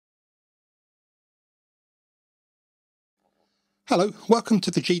Hello, welcome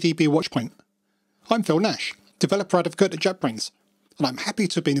to the GDB Watchpoint. I'm Phil Nash, developer advocate at JetBrains, and I'm happy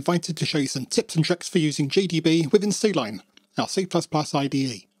to have been invited to show you some tips and tricks for using GDB within CLion, our C++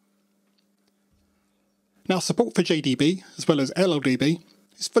 IDE. Now, support for GDB, as well as LLDB,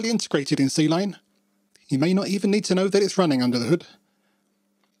 is fully integrated in CLion. You may not even need to know that it's running under the hood.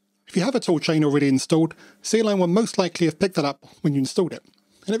 If you have a toolchain already installed, CLion will most likely have picked that up when you installed it,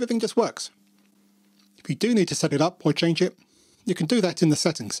 and everything just works. If you do need to set it up or change it, you can do that in the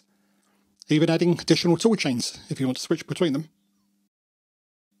settings, even adding additional toolchains if you want to switch between them.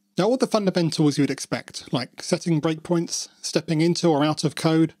 Now, all the fundamentals you would expect, like setting breakpoints, stepping into or out of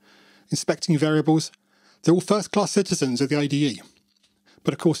code, inspecting variables, they're all first-class citizens of the IDE.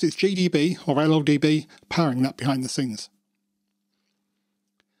 But of course it's GDB or LLDB powering that behind the scenes.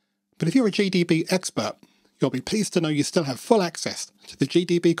 But if you're a GDB expert, you'll be pleased to know you still have full access to the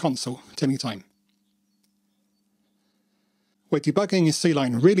GDB console at any time. Where debugging in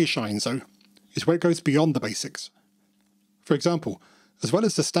CLion really shines, though, is where it goes beyond the basics. For example, as well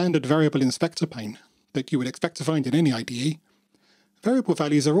as the standard variable inspector pane that you would expect to find in any IDE, variable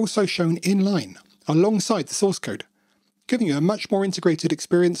values are also shown in-line, alongside the source code, giving you a much more integrated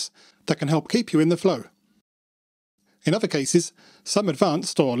experience that can help keep you in the flow. In other cases, some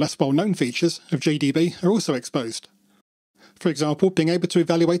advanced or less well-known features of GDB are also exposed. For example, being able to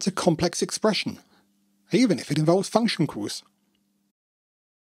evaluate a complex expression, even if it involves function calls.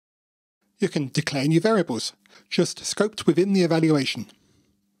 You can declare new variables, just scoped within the evaluation,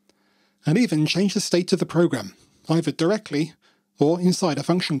 and even change the state of the program, either directly or inside a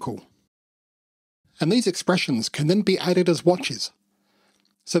function call. And these expressions can then be added as watches,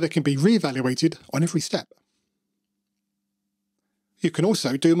 so they can be re-evaluated on every step. You can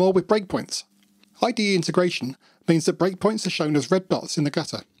also do more with breakpoints. Ide Integration means that breakpoints are shown as red dots in the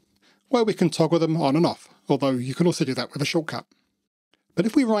gutter, where we can toggle them on and off, although you can also do that with a shortcut. But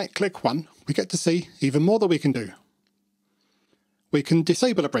if we right-click one, we get to see even more that we can do. We can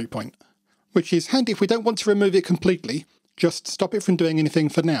disable a breakpoint, which is handy if we don't want to remove it completely, just stop it from doing anything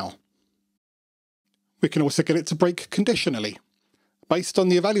for now. We can also get it to break conditionally, based on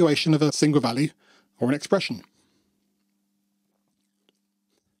the evaluation of a single value or an expression.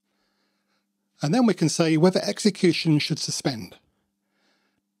 And then we can say whether execution should suspend.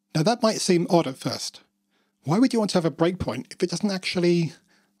 Now that might seem odd at first. Why would you want to have a breakpoint if it doesn't actually,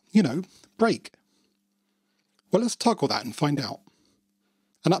 break? Well, let's toggle that and find out.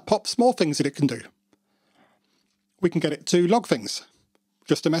 And up pops more things that it can do. We can get it to log things.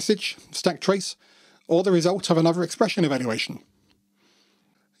 Just a message, stack trace, or the result of another expression evaluation.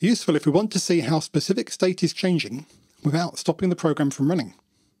 Useful if we want to see how a specific state is changing without stopping the program from running.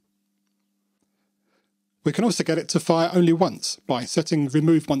 We can also get it to fire only once by setting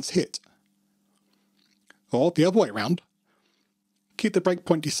remove once hit. Or the other way around, keep the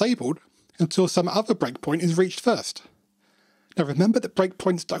breakpoint disabled until some other breakpoint is reached first. Now remember that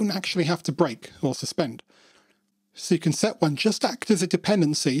breakpoints don't actually have to break or suspend, so you can set one just to act as a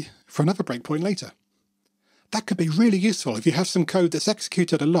dependency for another breakpoint later. That could be really useful if you have some code that's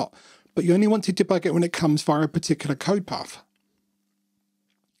executed a lot, but you only want to debug it when it comes via a particular code path.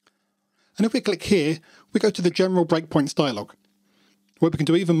 And if we click here, we go to the General Breakpoints dialog, where we can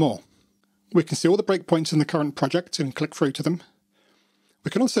do even more. We can see all the breakpoints in the current project and click through to them.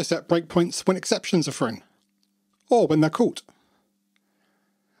 We can also set breakpoints when exceptions are thrown, or when they're caught.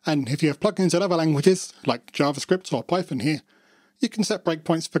 And if you have plugins in other languages, like JavaScript or Python here, you can set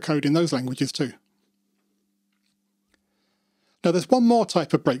breakpoints for code in those languages too. Now there's one more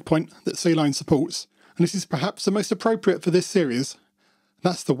type of breakpoint that CLion supports, and this is perhaps the most appropriate for this series, and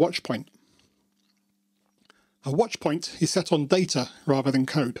that's the watchpoint. A watchpoint is set on data rather than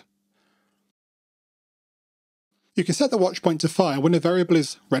code. You can set the watchpoint to fire when a variable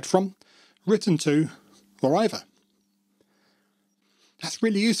is read from, written to, or either. That's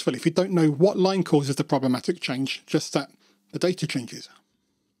really useful if you don't know what line causes the problematic change, just that the data changes.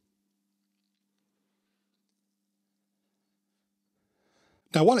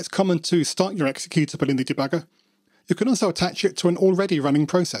 Now, while it's common to start your executable in the debugger, you can also attach it to an already running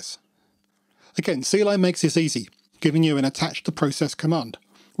process. Again, CLion makes this easy, giving you an attach to process command,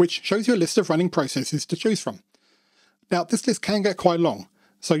 which shows you a list of running processes to choose from. Now, this list can get quite long,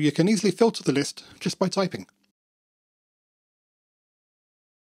 so you can easily filter the list just by typing.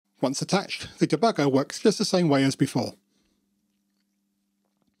 Once attached, the debugger works just the same way as before.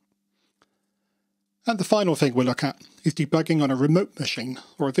 And the final thing we'll look at is debugging on a remote machine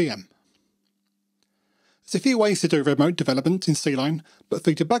or a VM. There's a few ways to do remote development in CLion, but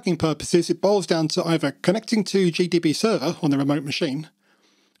for debugging purposes it boils down to either connecting to GDB server on the remote machine,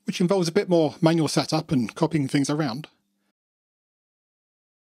 which involves a bit more manual setup and copying things around,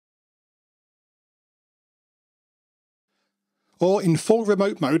 Or in full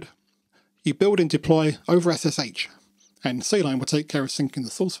remote mode, you build and deploy over SSH, and CLion will take care of syncing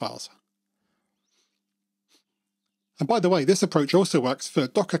the source files. And by the way, this approach also works for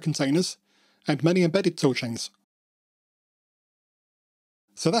Docker containers and many embedded toolchains.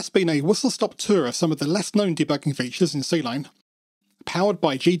 So that's been a whistle-stop tour of some of the less-known debugging features in CLion, powered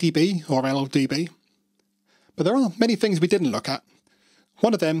by GDB or LLDB. But there are many things we didn't look at.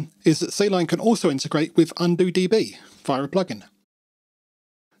 One of them is that CLion can also integrate with UndoDB via a plugin.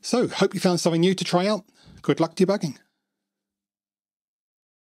 So, hope you found something new to try out. Good luck debugging.